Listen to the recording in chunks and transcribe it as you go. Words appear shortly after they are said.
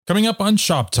Coming up on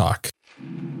Shop Talk.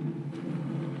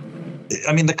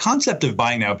 I mean, the concept of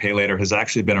buy now, pay later has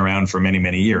actually been around for many,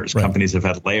 many years. Right. Companies have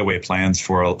had layaway plans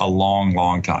for a long,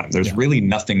 long time. There's really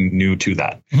nothing new to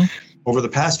that. Mm-hmm. Over the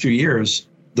past few years,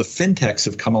 the fintechs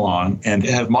have come along and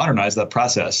have modernized that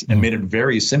process and made it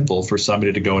very simple for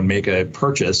somebody to go and make a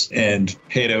purchase and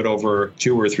pay it out over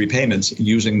 2 or 3 payments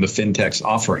using the fintech's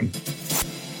offering.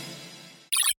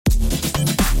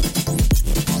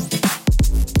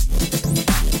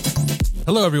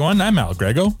 Hello, everyone. I'm Al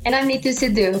Grego. And I'm Neetu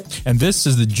Sidhu. And this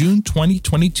is the June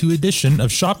 2022 edition of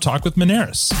Shop Talk with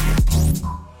Moneris.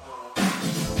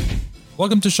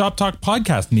 Welcome to Shop Talk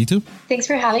Podcast, Neetu. Thanks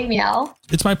for having me, Al.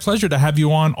 It's my pleasure to have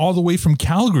you on all the way from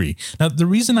Calgary. Now, the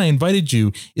reason I invited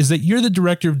you is that you're the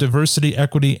Director of Diversity,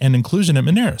 Equity, and Inclusion at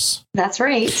Moneris. That's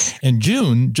right. And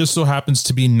June just so happens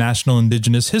to be National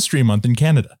Indigenous History Month in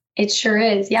Canada. It sure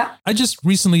is, yeah. I just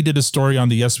recently did a story on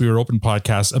the Yes We Were Open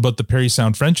podcast about the Parry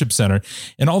Sound Friendship Center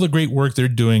and all the great work they're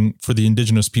doing for the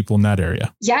Indigenous people in that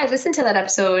area. Yeah, I listened to that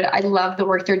episode. I love the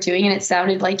work they're doing, and it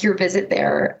sounded like your visit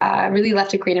there really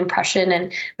left a great impression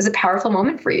and was a powerful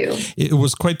moment for you. It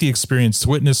was quite the experience to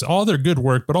witness all their good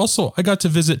work, but also I got to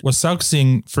visit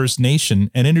Wasauksing First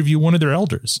Nation and interview one of their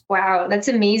elders. Wow, that's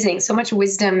amazing. So much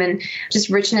wisdom and just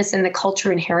richness in the culture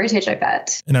and heritage, I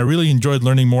bet. And I really enjoyed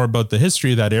learning more about the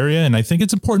history of that area. And I think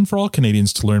it's important for all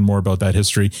Canadians to learn more about that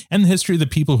history and the history of the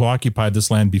people who occupied this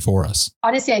land before us.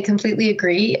 Honestly, I completely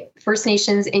agree. First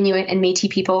Nations, Inuit, and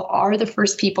Métis people are the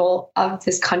first people of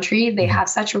this country. They have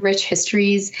such rich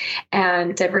histories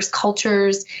and diverse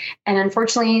cultures. And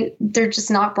unfortunately, they're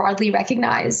just not broadly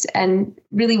recognized and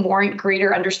really warrant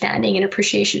greater understanding and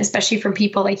appreciation, especially from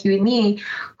people like you and me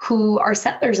who are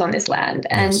settlers on this land.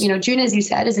 And, June, as you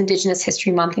said, is Indigenous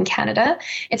History Month in Canada.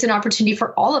 It's an opportunity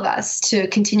for all of us to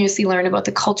continuously learn about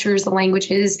the cultures, the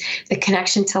languages, the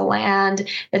connection to land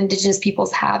that Indigenous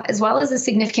peoples have, as well as the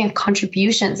significant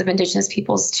contributions of Indigenous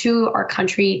peoples to our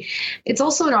country. It's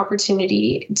also an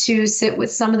opportunity to sit with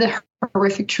some of the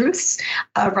horrific truths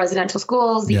of residential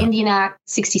schools, the Indian Act,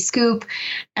 60 Scoop,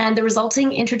 and the resulting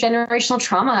intergenerational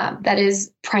trauma that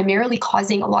is primarily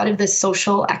causing a lot of the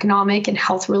social, economic, and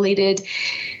health-related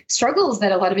struggles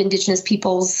that a lot of Indigenous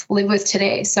peoples live with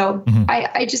today. So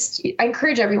I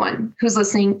encourage everyone who's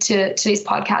listening to today's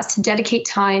podcast to dedicate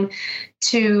time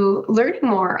to learning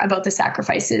more about the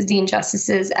sacrifices, the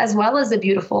injustices, as well as the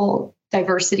beautiful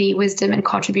diversity, wisdom, and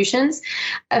contributions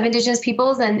of Indigenous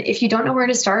peoples. And if you don't know where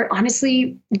to start,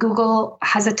 honestly, Google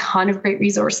has a ton of great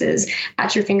resources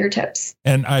at your fingertips.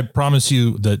 And I promise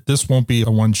you that this won't be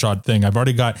a one-shot thing. I've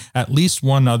already got at least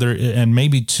one other and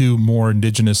maybe 2 more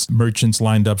Indigenous merchants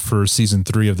lined up for season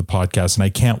 3 of the podcast. And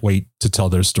I can't wait to tell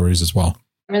their stories as well.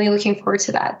 I'm really looking forward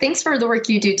to that. Thanks for the work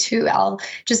you do too, Al,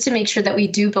 just to make sure that we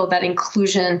do build that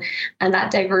inclusion and that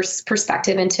diverse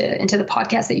perspective into the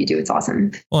podcast that you do. It's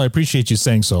awesome. Well, I appreciate you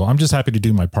saying so. I'm just happy to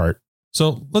do my part.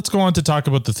 So let's go on to talk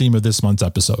about the theme of this month's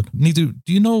episode. Neetu,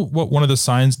 do you know what one of the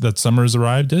signs that summer has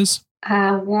arrived is?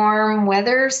 Warm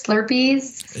weather, Slurpees,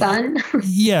 sun.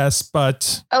 Yes,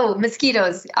 but... Oh,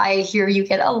 mosquitoes. I hear you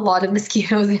get a lot of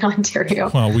mosquitoes in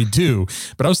Ontario. Well, we do.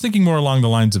 But I was thinking more along the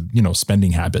lines of,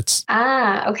 spending habits.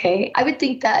 Okay. I would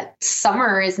think that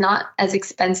summer is not as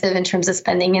expensive in terms of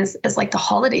spending as like the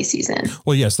holiday season.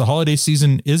 Well, yes, the holiday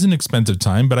season is an expensive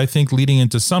time, but I think leading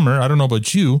into summer, I don't know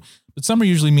about you, but summer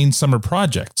usually means summer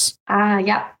projects.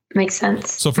 Yeah. Makes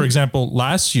sense. So, for example,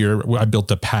 last year I built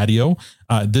a patio.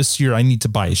 This year I need to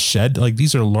buy a shed. Like,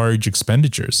 these are large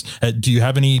expenditures. Do you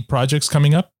have any projects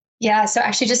coming up? Yeah. So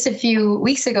actually just a few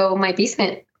weeks ago, my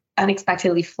basement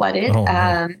unexpectedly flooded.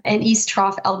 An east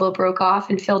trough elbow broke off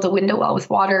and filled a window well with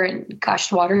water and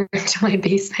gushed water into my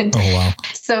basement. Oh, wow.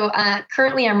 So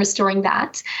currently I'm restoring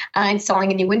that, installing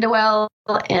a new window well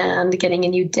and getting a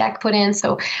new deck put in.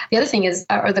 So the other thing is,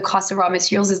 the cost of raw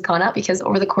materials has gone up because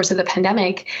over the course of the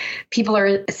pandemic, people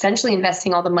are essentially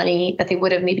investing all the money that they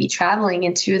would have maybe traveling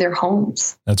into their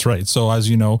homes. That's right. So as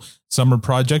you know, summer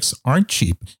projects aren't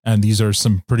cheap, and these are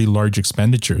some pretty large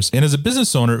expenditures. And as a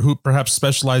business owner who perhaps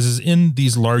specializes in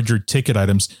these larger ticket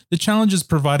items, the challenge is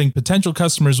providing potential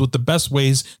customers with the best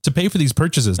ways to pay for these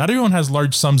purchases. Not everyone has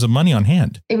large sums of money on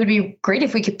hand. It would be great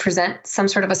if we could present some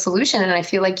sort of a solution, and I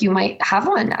feel like you might have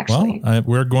one, actually. Well,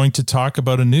 we're going to talk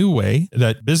about a new way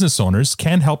that business owners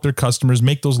can help their customers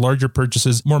make those larger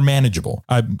purchases more manageable.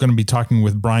 I'm going to be talking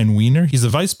with Brian Wiener. He's the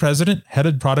Vice President, Head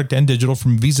of Product and Digital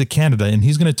from Visa Canada, and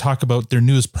he's going to talk about their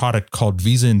newest product called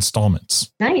Visa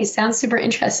Installments. Nice. Sounds super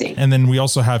interesting. And then we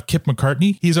also have Kip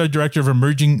Macartney. He's our Director of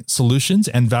Emerging Solutions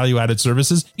and Value-Added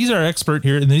Services. He's our expert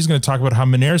here, and he's going to talk about how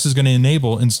Moneris is going to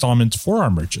enable installments for our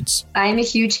merchants. I'm a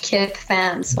huge Kip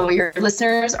fan, so your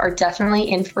listeners are definitely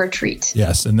in for a treat.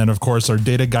 Yes. And then, of course, our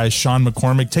data guy, Sean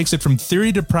McCormick, takes it from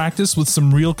theory to practice with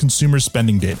some real consumer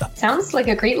spending data. Sounds like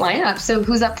a great lineup. So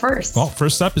who's up first? Well,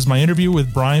 first up is my interview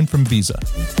with Brian from Visa.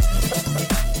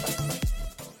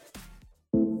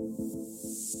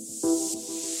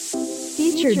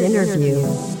 Featured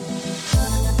interview.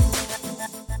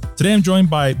 Today, I'm joined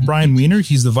by Brian Wiener.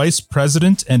 He's the Vice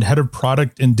President and Head of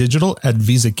Product and Digital at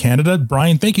Visa Canada.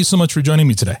 Brian, thank you so much for joining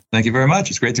me today. Thank you very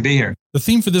much. It's great to be here. The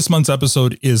theme for this month's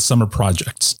episode is summer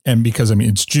projects. And because,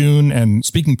 it's June, and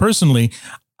speaking personally,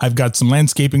 I've got some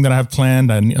landscaping that I have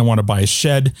planned. I want to buy a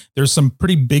shed. There's some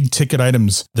pretty big ticket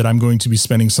items that I'm going to be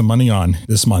spending some money on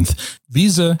this month.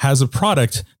 Visa has a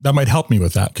product that might help me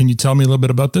with that. Can you tell me a little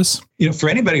bit about this? For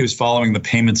anybody who's following the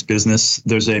payments business,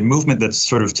 there's a movement that's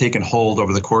sort of taken hold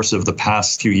over the course of the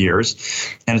past few years,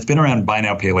 and it's been around buy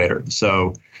now, pay later.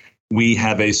 So we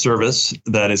have a service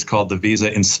that is called the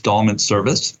Visa Installment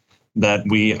Service that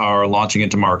we are launching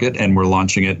into market, and we're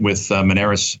launching it with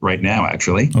Moneris right now,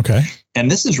 actually. Okay. And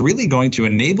this is really going to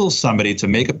enable somebody to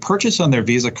make a purchase on their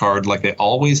Visa card like they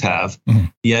always have,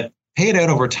 yet pay it out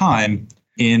over time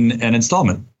in an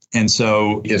installment. And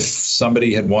so if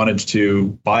somebody had wanted to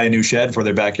buy a new shed for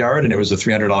their backyard and it was a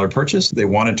 $300 purchase, they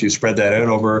wanted to spread that out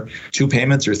over 2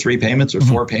 payments or 3 payments or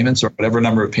 4 payments or whatever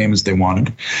number of payments they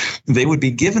wanted, they would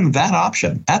be given that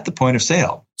option at the point of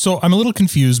sale. So I'm a little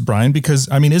confused, Brian, because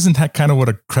isn't that kind of what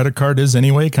a credit card is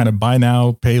anyway? Kind of buy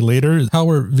now, pay later? How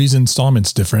are Visa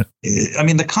installments different?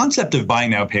 The concept of buy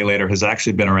now, pay later has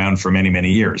actually been around for many,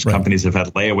 many years. Right. Companies have had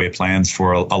layaway plans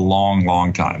for a long,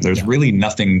 long time. There's really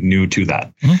nothing new to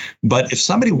that. But if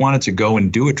somebody wanted to go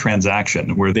and do a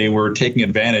transaction where they were taking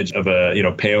advantage of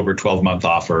a, pay over 12-month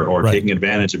offer, or taking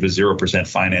advantage of a 0%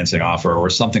 financing offer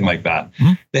or something like that,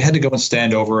 they had to go and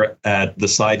stand over at the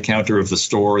side counter of the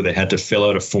store. They had to fill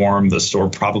out a form. The store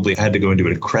probably had to go and do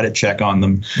a credit check on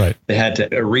them. Right. They had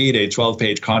to read a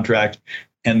 12-page contract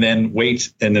and then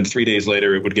wait. And then 3 days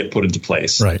later, it would get put into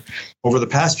place. Right. Over the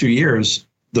past few years,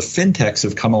 the fintechs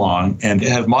have come along and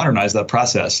have modernized that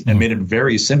process and made it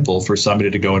very simple for somebody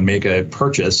to go and make a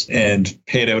purchase and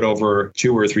pay it out over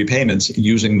 2 or 3 payments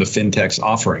using the fintech's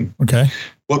offering. Okay.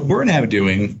 What we're now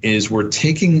doing is we're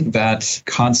taking that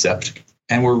concept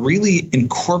and we're really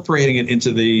incorporating it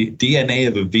into the DNA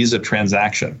of a Visa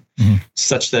transaction,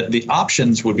 such that the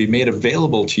options would be made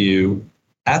available to you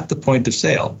at the point of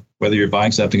sale, whether you're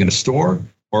buying something in a store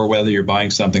or whether you're buying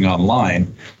something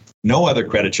online. No other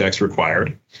credit checks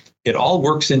required. It all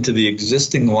works into the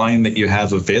existing line that you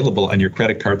have available on your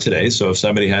credit card today. So if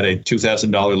somebody had a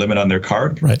 $2,000 limit on their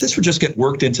card, this would just get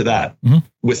worked into that.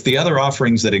 With the other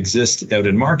offerings that exist out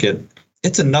in market,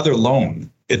 it's another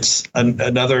loan. It's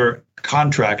another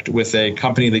contract with a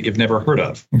company that you've never heard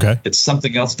of. Okay. It's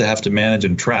something else to have to manage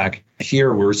and track.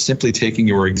 Here, we're simply taking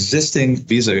your existing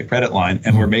Visa credit line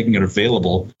and we're making it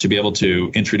available to be able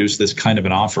to introduce this kind of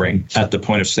an offering at the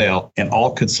point of sale, and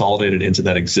all consolidated into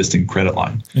that existing credit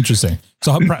line. Interesting.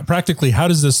 So practically, how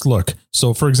does this look?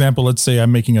 So for example, let's say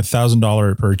I'm making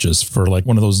 $1,000 purchase for like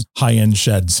one of those high-end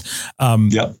sheds.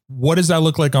 What does that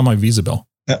look like on my Visa bill?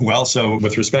 Well, so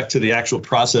with respect to the actual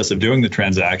process of doing the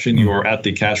transaction, you're at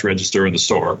the cash register in the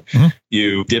store.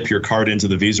 You dip your card into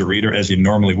the Visa reader as you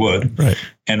normally would. Right.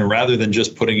 And rather than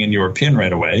just putting in your PIN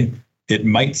right away, it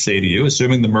might say to you,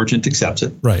 assuming the merchant accepts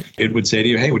it, it would say to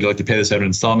you, hey, would you like to pay this out in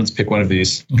installments? Pick one of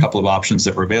these couple of options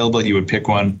that were available. You would pick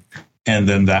one, and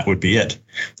then that would be it.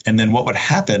 And then what would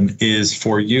happen is,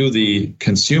 for you, the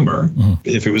consumer,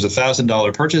 if it was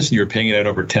 $1,000 purchase and you were paying it out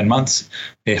over 10 months,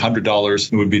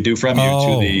 $100 would be due from you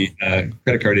to the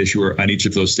credit card issuer on each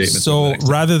of those statements. So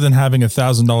rather than having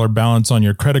 $1,000 balance on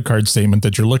your credit card statement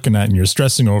that you're looking at and you're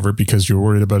stressing over because you're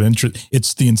worried about interest,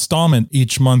 it's the installment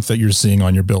each month that you're seeing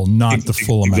on your bill, not the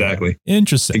full amount. Exactly.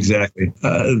 Interesting. Exactly.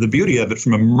 The beauty of it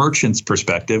from a merchant's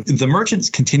perspective, the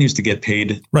merchant continues to get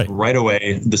paid right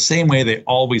away, the same way they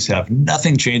always have.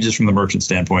 Nothing changes from the merchant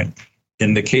standpoint.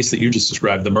 In the case that you just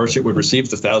described, the merchant would receive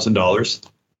the $1,000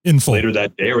 in full later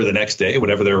that day or the next day,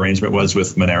 whatever their arrangement was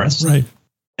with Moneris. Right.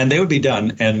 And they would be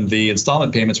done. And the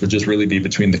installment payments would just really be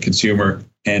between the consumer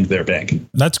and their bank.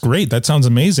 That's great. That sounds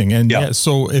amazing. And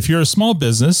so if you're a small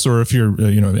business, or if you're,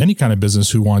 any kind of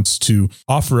business who wants to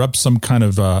offer up some kind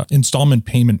of installment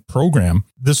payment program,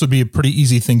 this would be a pretty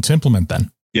easy thing to implement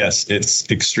then. Yes,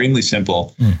 it's extremely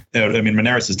simple.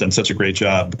 Moneris has done such a great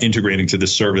job integrating to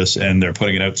this service, and they're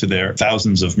putting it out to their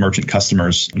thousands of merchant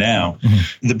customers now.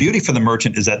 The beauty for the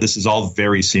merchant is that this is all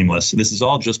very seamless. This is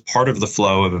all just part of the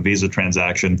flow of a Visa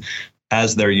transaction,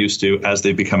 as they're used to, as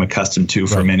they've become accustomed to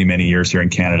for many, many years here in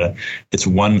Canada. It's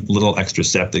one little extra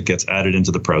step that gets added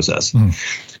into the process.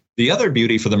 The other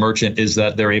beauty for the merchant is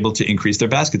that they're able to increase their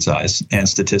basket size. And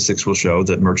statistics will show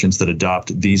that merchants that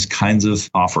adopt these kinds of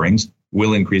offerings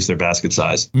will increase their basket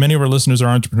size. Many of our listeners are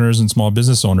entrepreneurs and small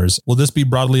business owners. Will this be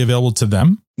broadly available to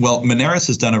them? Well, Moneris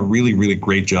has done a really, really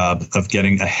great job of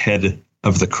getting ahead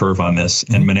of the curve on this.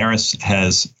 And Moneris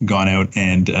has gone out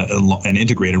and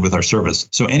integrated with our service.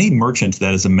 So any merchant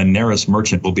that is a Moneris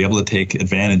merchant will be able to take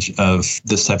advantage of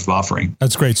this type of offering.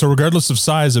 That's great. So regardless of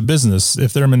size of business,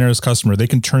 if they're a Moneris customer, they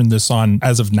can turn this on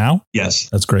as of now? Yes.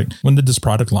 That's great. When did this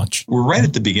product launch? We're right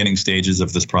at the beginning stages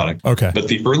of this product. Okay. But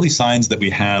the early signs that we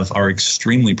have are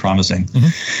extremely promising.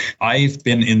 I've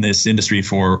been in this industry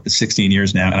for 16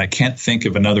 years now, and I can't think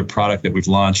of another product that we've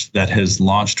launched that has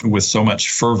launched with so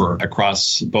much fervor across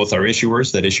both our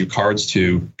issuers that issue cards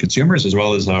to consumers, as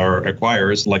well as our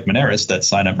acquirers like Moneris that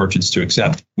sign up merchants to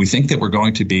accept. We think that we're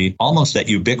going to be almost at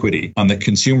ubiquity on the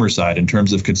consumer side in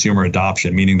terms of consumer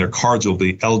adoption, meaning their cards will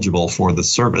be eligible for the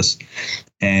service.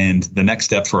 And the next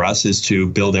step for us is to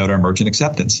build out our merchant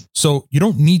acceptance. So you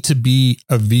don't need to be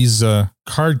a Visa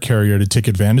card carrier to take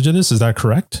advantage of this. Is that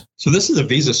correct? So this is a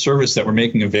Visa service that we're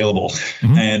making available.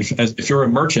 And if you're a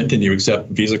merchant and you accept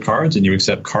Visa cards and you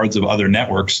accept cards of other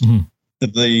networks,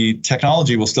 the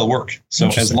technology will still work. So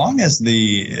as long as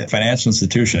the financial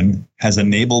institution has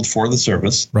enabled for the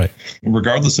service, right,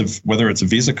 regardless of whether it's a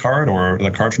Visa card or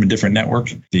the card from a different network,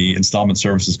 the installment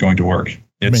service is going to work.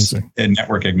 It's amazing. A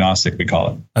network agnostic, we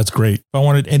call it. That's great. If I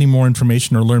wanted any more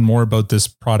information or learn more about this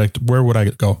product, where would I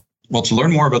go? Well, to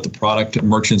learn more about the product,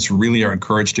 merchants really are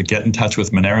encouraged to get in touch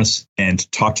with Moneris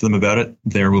and talk to them about it.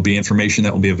 There will be information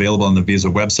that will be available on the Visa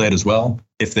website as well.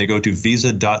 If they go to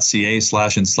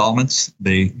visa.ca/installments,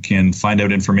 they can find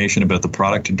out information about the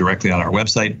product directly on our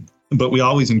website. But we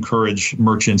always encourage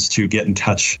merchants to get in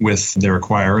touch with their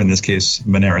acquirer, in this case,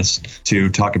 Moneris, to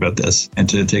talk about this and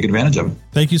to take advantage of it.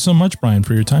 Thank you so much, Brian,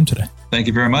 for your time today. Thank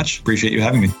you very much. Appreciate you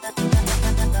having me.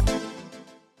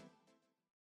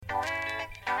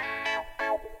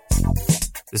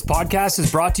 This podcast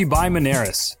is brought to you by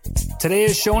Moneris. Today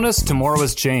has shown us tomorrow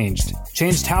has changed.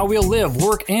 Changed how we'll live,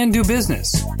 work, and do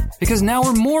business. Because now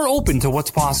we're more open to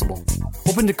what's possible.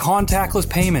 Open to contactless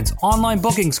payments, online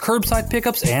bookings, curbside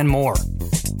pickups, and more.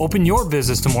 Open your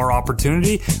business to more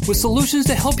opportunity with solutions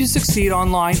to help you succeed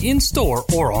online, in-store,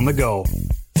 or on the go.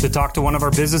 To talk to one of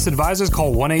our business advisors,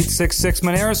 call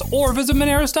 1-866-MONERIS or visit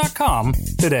Moneris.com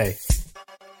today.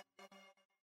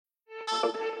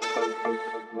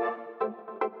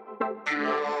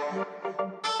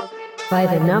 By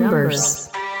the numbers.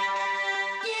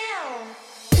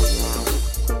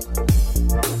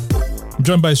 I'm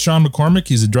joined by Sean McCormick.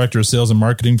 He's the Director of Sales and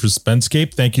Marketing for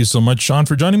Spendscape. Thank you so much, Sean,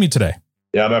 for joining me today.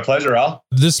 Yeah, my pleasure, Al.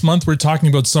 This month, we're talking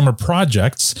about summer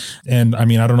projects. And I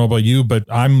mean, I don't know about you, but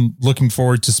I'm looking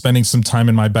forward to spending some time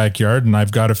in my backyard. And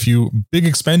I've got a few big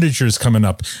expenditures coming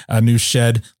up. A new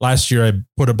shed. Last year, I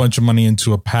put a bunch of money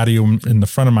into a patio in the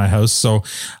front of my house. So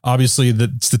obviously,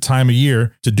 it's the time of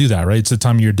year to do that, right? It's the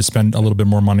time of year to spend a little bit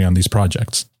more money on these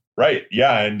projects. Right.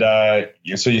 Yeah. And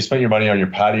so you spent your money on your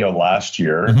patio last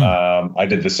year. I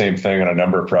did the same thing on a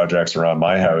number of projects around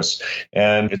my house.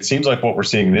 And it seems like what we're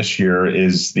seeing this year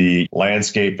is the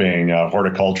landscaping,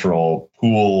 horticultural,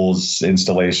 pools,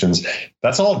 installations,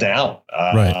 that's all down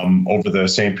over the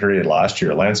same period last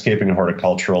year. Landscaping and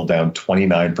horticultural down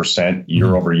 29%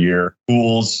 year over year.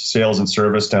 Pools, sales and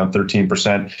service down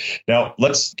 13%. Now,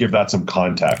 let's give that some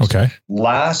context. Okay.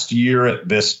 Last year at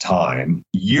this time,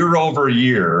 year over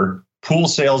year, pool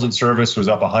sales and service was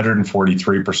up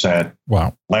 143%.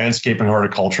 Wow. Landscape and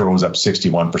horticulture was up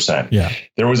 61%. Yeah.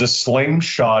 There was a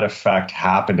slingshot effect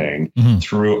happening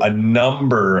through a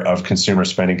number of consumer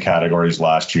spending categories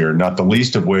last year, not the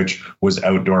least of which was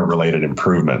outdoor related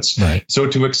improvements. Right. So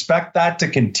to expect that to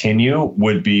continue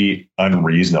would be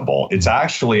unreasonable. It's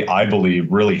actually, I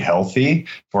believe, really healthy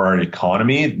for our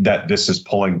economy that this is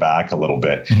pulling back a little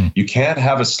bit. You can't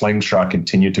have a slingshot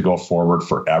continue to go forward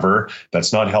forever.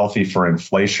 That's not healthy for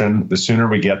inflation. The sooner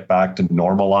we get back to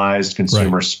normalized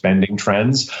consumer spending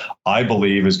trends, I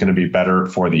believe is going to be better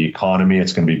for the economy.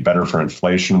 It's going to be better for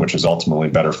inflation, which is ultimately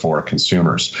better for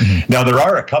consumers. Now, there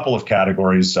are a couple of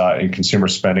categories in consumer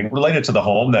spending related to the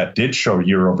home that did show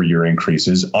year over year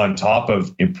increases on top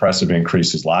of impressive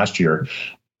increases last year.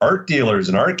 Art dealers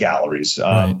and art galleries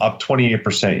up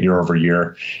 28% year over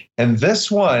year. And this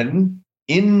one,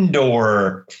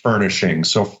 indoor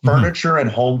furnishings, so furniture and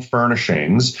home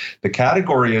furnishings, the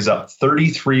category is up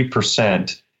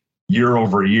 33% year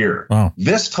over year. Wow.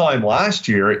 This time last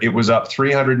year, it was up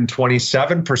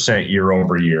 327% year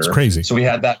over year. It's crazy. So we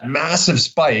had that massive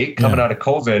spike coming out of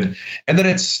COVID, and then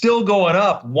it's still going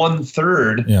up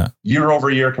 1/3 year over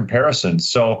year comparison.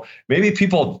 So maybe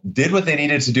people did what they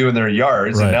needed to do in their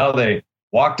yards, and now they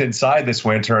walked inside this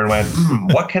winter and went,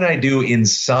 what can I do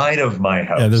inside of my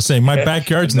house? Yeah, they're saying my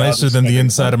backyard's nicer than the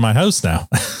inside of my house now.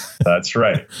 That's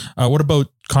right. What about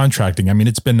contracting? I mean,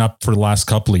 it's been up for the last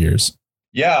couple of years.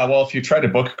 Yeah, well, if you try to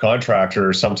book a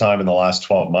contractor sometime in the last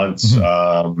 12 months,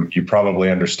 you probably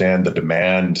understand the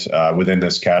demand within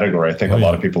this category. I think a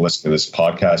lot of people listening to this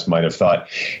podcast might have thought,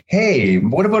 hey,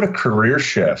 what about a career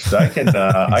shift? I can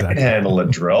I can handle a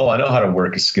drill. I know how to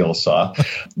work a skill saw.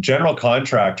 General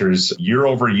contractors year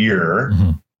over year,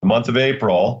 the month of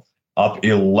April, up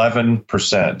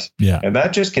 11%. Yeah. And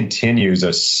that just continues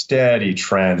a steady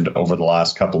trend over the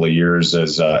last couple of years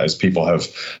as people have,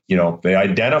 they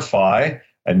identify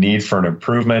a need for an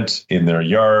improvement in their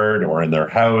yard or in their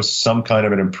house, some kind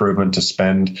of an improvement to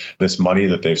spend this money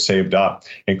that they've saved up.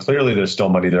 And clearly there's still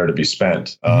money there to be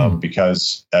spent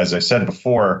because, as I said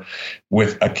before,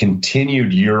 with a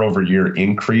continued year over year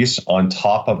increase on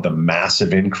top of the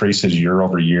massive increases year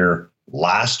over year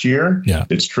last year,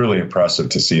 it's truly impressive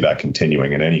to see that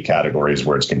continuing in any categories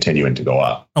where it's continuing to go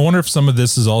up. I wonder if some of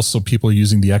this is also people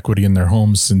using the equity in their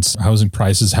homes, since housing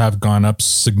prices have gone up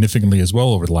significantly as well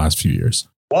over the last few years.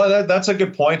 Well, that's a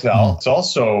good point, Al. It's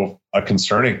also a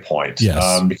concerning point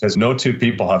because no two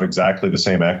people have exactly the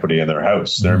same equity in their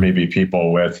house. There may be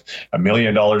people with $1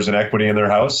 million in equity in their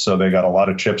house, so they got a lot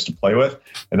of chips to play with.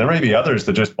 And there may be others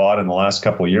that just bought in the last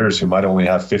couple of years who might only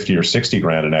have 50 or 60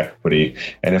 grand in equity.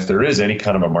 And if there is any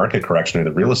kind of a market correction in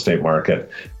the real estate market,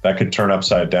 that could turn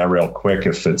upside down real quick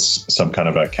if it's some kind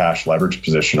of a cash leverage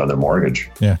position on their mortgage.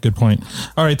 Yeah, good point.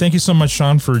 All right. Thank you so much,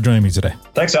 Sean, for joining me today.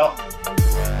 Thanks, Al.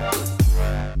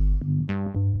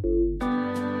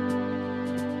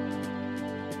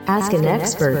 Ask an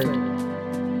expert.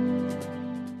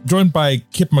 Joined by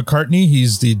Kip Macartney.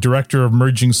 He's the Director of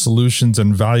Emerging Solutions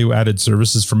and Value-Added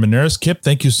Services for Moneris. Kip,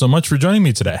 thank you so much for joining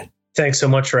me today. Thanks so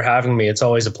much for having me. It's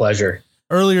always a pleasure.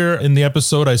 Earlier in the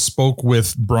episode, I spoke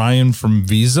with Brian from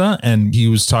Visa, and he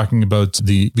was talking about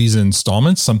the Visa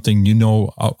installments, something you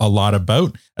know a lot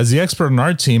about. As the expert on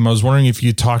our team, I was wondering if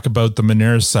you talk about the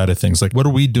Moneris side of things. Like, what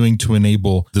are we doing to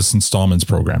enable this installments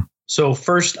program? So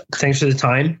first, thanks for the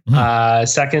time.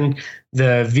 Second,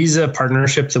 the Visa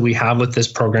partnership that we have with this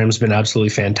program has been absolutely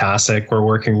fantastic. We're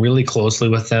working really closely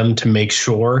with them to make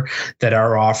sure that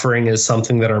our offering is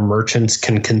something that our merchants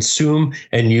can consume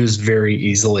and use very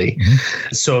easily.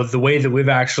 So the way that we've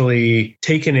actually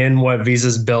taken in what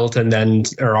Visa's built and then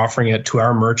are offering it to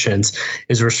our merchants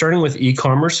is we're starting with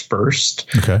e-commerce first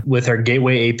with our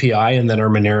Gateway API and then our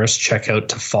Moneris checkout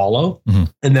to follow.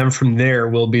 And then from there,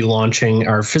 we'll be launching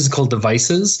our physical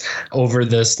devices over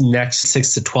this next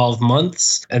 6 to 12 months.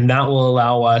 And that will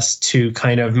allow us to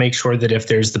kind of make sure that if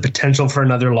there's the potential for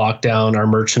another lockdown, our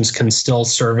merchants can still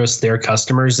service their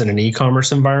customers in an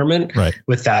e-commerce environment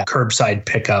with that curbside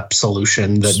pickup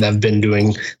solution that they've been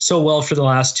doing so well for the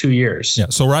last 2 years. Yeah.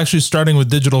 So we're actually starting with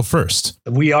digital first.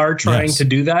 We are trying to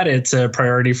do that. It's a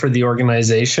priority for the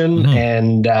organization.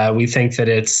 And we think that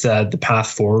it's the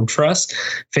path forward for us.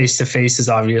 Face-to-face is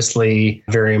obviously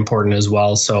very important as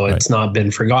well. So it's not been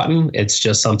forgotten. It's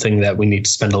just something that we need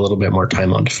to spend a little bit more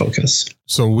time on to focus.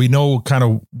 So we know kind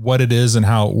of what it is and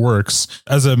how it works.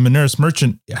 As a Moneris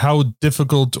merchant, how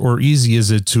difficult or easy is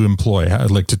it to employ,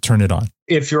 like to turn it on?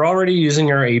 If you're already using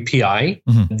our API,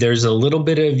 there's a little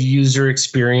bit of user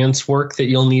experience work that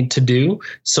you'll need to do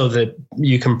so that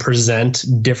you can present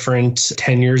different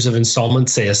tenures of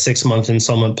installments, say a 6-month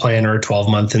installment plan or a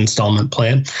 12-month installment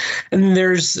plan. And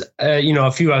there's,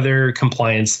 a few other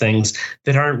compliance things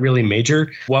that aren't really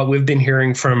major. What we've been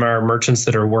hearing from our merchants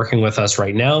that are working with us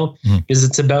right now is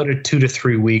it's about a 2 to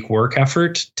 3 week work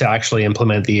effort to actually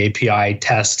implement the API,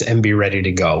 test, and be ready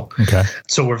to go.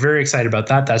 So we're very excited about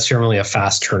that. That's generally a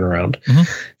fast turnaround.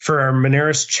 For our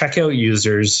Moneris checkout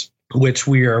users, which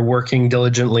we are working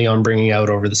diligently on bringing out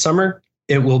over the summer,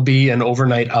 it will be an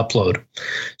overnight upload.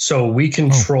 So we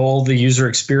control the user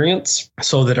experience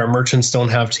so that our merchants don't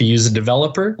have to use a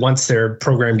developer once they're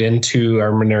programmed into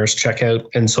our Moneris checkout.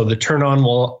 And so the turn on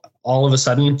will all of a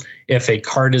sudden, if a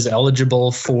card is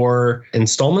eligible for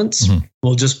installments,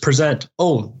 we'll just present,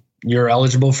 you're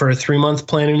eligible for a 3-month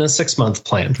plan and a 6-month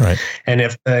plan. Right. And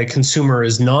if a consumer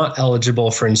is not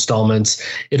eligible for installments,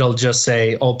 it'll just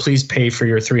say, oh, please pay for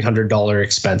your $300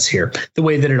 expense here, the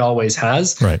way that it always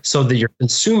has, right, so that your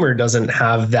consumer doesn't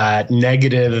have that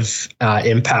negative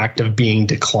impact of being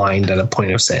declined at a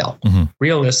point of sale. Mm-hmm.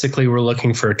 Realistically, we're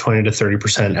looking for a 20 to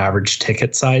 30% average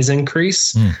ticket size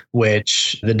increase,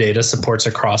 which the data supports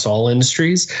across all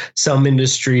industries. Some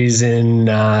industries in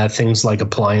things like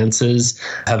appliances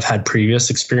have had previous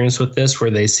experience with this,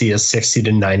 where they see a 60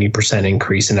 to 90%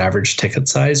 increase in average ticket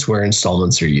size where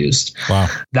installments are used. Wow.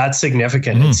 That's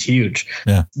significant. It's huge.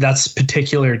 Yeah. That's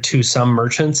particular to some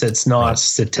merchants. It's not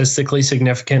statistically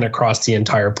significant across the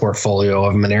entire portfolio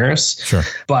of Moneris. Sure.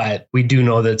 But we do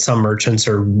know that some merchants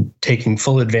are taking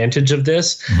full advantage of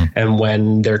this. And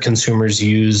when their consumers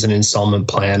use an installment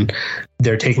plan,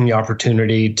 they're taking the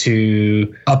opportunity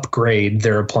to upgrade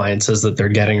their appliances that they're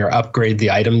getting, or upgrade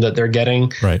the item that they're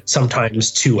getting, right,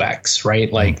 sometimes 2x,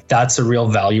 right? Like that's a real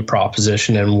value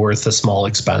proposition and worth a small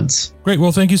expense. Great.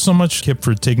 Well, thank you so much, Kip,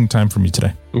 for taking time for me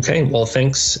today. Okay. Well,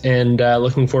 thanks. And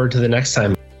looking forward to the next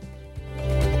time.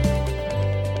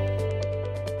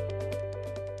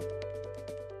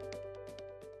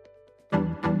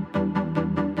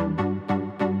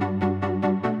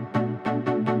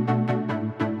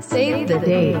 Save the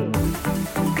day.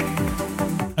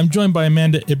 I'm joined by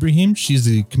Amanda Ibrahim. She's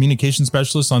the communication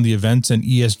specialist on the events and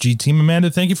ESG team.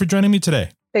 Amanda, thank you for joining me today.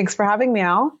 Thanks for having me,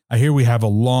 Al. I hear we have a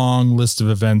long list of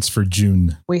events for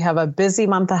June. We have a busy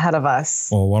month ahead of us.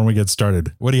 Well, why don't we get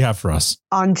started? What do you have for us?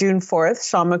 On June 4th,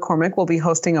 Sean McCormick will be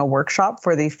hosting a workshop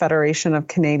for the Federation of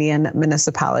Canadian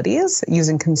Municipalities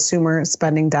using consumer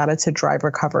spending data to drive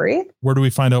recovery. Where do we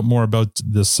find out more about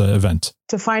this event?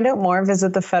 To find out more,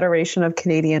 visit the Federation of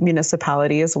Canadian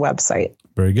Municipalities website.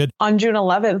 Very good. On June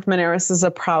 11th, Moneris is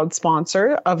a proud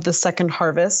sponsor of the Second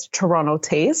Harvest Toronto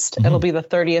Taste. It'll be the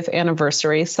 30th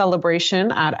anniversary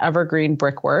celebration at Evergreen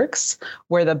Brickworks,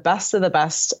 where the best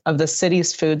of the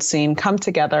city's food scene come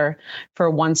together for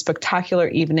one spectacular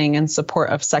evening in support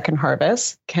of Second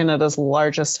Harvest, Canada's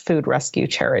largest food rescue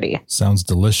charity. Sounds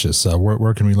delicious.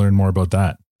 Where can we learn more about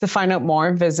that? To find out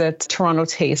more, visit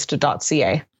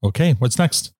torontotaste.ca. Okay, what's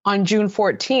next? On June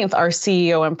 14th, our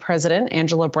CEO and president,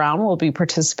 Angela Brown, will be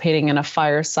participating in a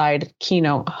fireside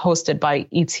keynote hosted by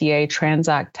ETA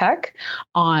Transact Tech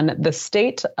on the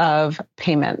state of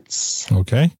payments.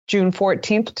 Okay. June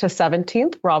 14th to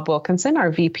 17th, Rob Wilkinson,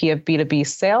 our VP of B2B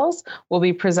sales, will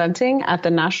be presenting at the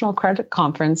National Credit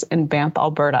Conference in Banff,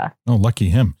 Alberta. Oh,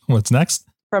 lucky him. What's next?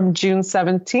 From June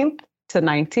 17th to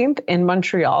 19th in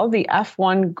Montreal, the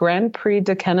F1 Grand Prix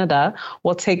de Canada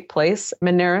will take place.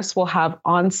 Moneris will have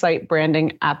on-site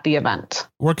branding at the event.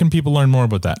 Where can people learn more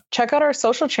about that? Check out our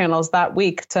social channels that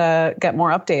week to get more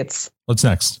updates. What's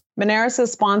next? Moneris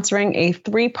is sponsoring a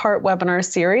 3-part webinar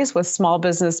series with Small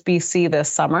Business BC this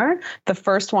summer. The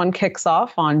first one kicks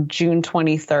off on June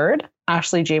 23rd.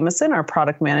 Ashley Jameson, our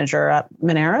product manager at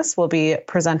Moneris, will be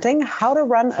presenting how to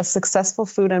run a successful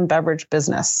food and beverage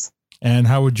business. And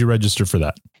how would you register for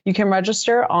that? You can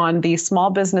register on the Small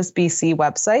Business BC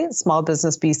website,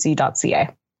 smallbusinessbc.ca.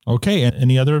 Okay. And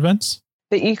any other events?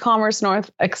 The e-commerce North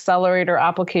Accelerator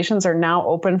applications are now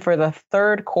open for the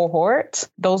 3rd cohort.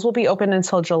 Those will be open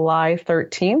until July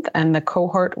 13th, and the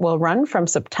cohort will run from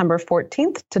September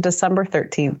 14th to December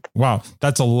 13th. Wow.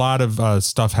 That's a lot of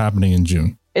stuff happening in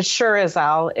June. It sure is,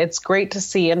 Al. It's great to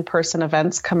see in-person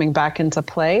events coming back into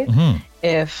play.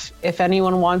 If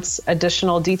anyone wants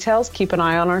additional details, keep an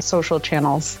eye on our social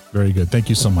channels. Very good. Thank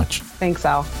you so much. Thanks,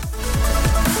 Al.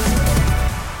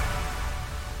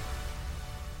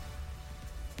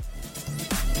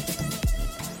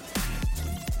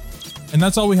 And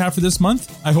that's all we have for this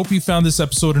month. I hope you found this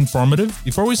episode informative.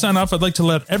 Before we sign off, I'd like to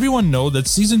let everyone know that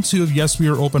season 2 of Yes We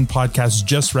Are Open podcast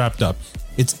just wrapped up.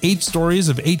 It's 8 stories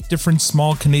of 8 different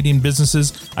small Canadian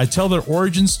businesses. I tell their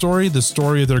origin story, the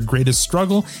story of their greatest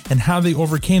struggle, and how they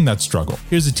overcame that struggle.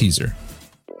 Here's a teaser.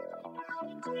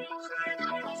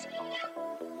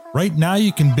 Right now,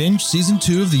 you can binge season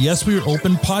 2 of the Yes We Are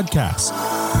Open podcast.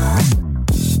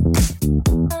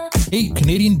 8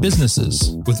 Canadian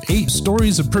businesses with 8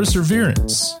 stories of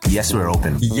perseverance. Yes, we're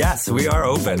open. Yes, we are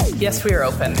open. Yes, we are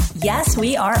open. Yes,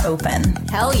 we are open.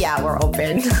 Hell yeah, we're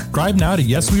open. Subscribe now to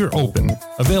Yes We Are Open,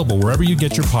 available wherever you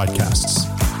get your podcasts.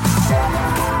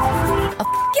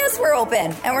 Yes, we're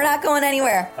open, and we're not going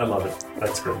anywhere. I love it.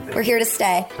 That's great. We're here to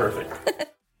stay. Perfect.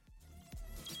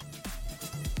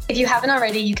 If you haven't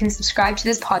already, you can subscribe to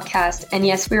this podcast. And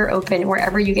yes, we are open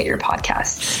wherever you get your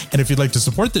podcasts. And if you'd like to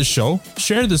support this show,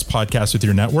 share this podcast with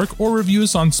your network or review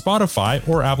us on Spotify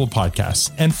or Apple Podcasts.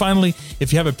 And finally,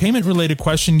 if you have a payment-related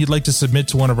question you'd like to submit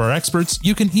to one of our experts,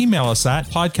 you can email us at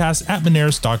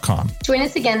podcast@moneris.com. Join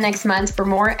us again next month for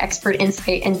more expert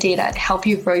insight and data to help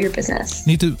you grow your business.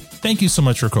 Neetu, thank you so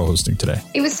much for co-hosting today.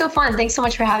 It was so fun. Thanks so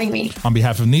much for having me. On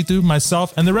behalf of Neetu,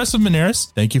 myself, and the rest of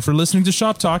Moneris, thank you for listening to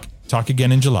Shop Talk. Talk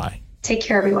again in July. Take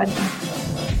care, everyone.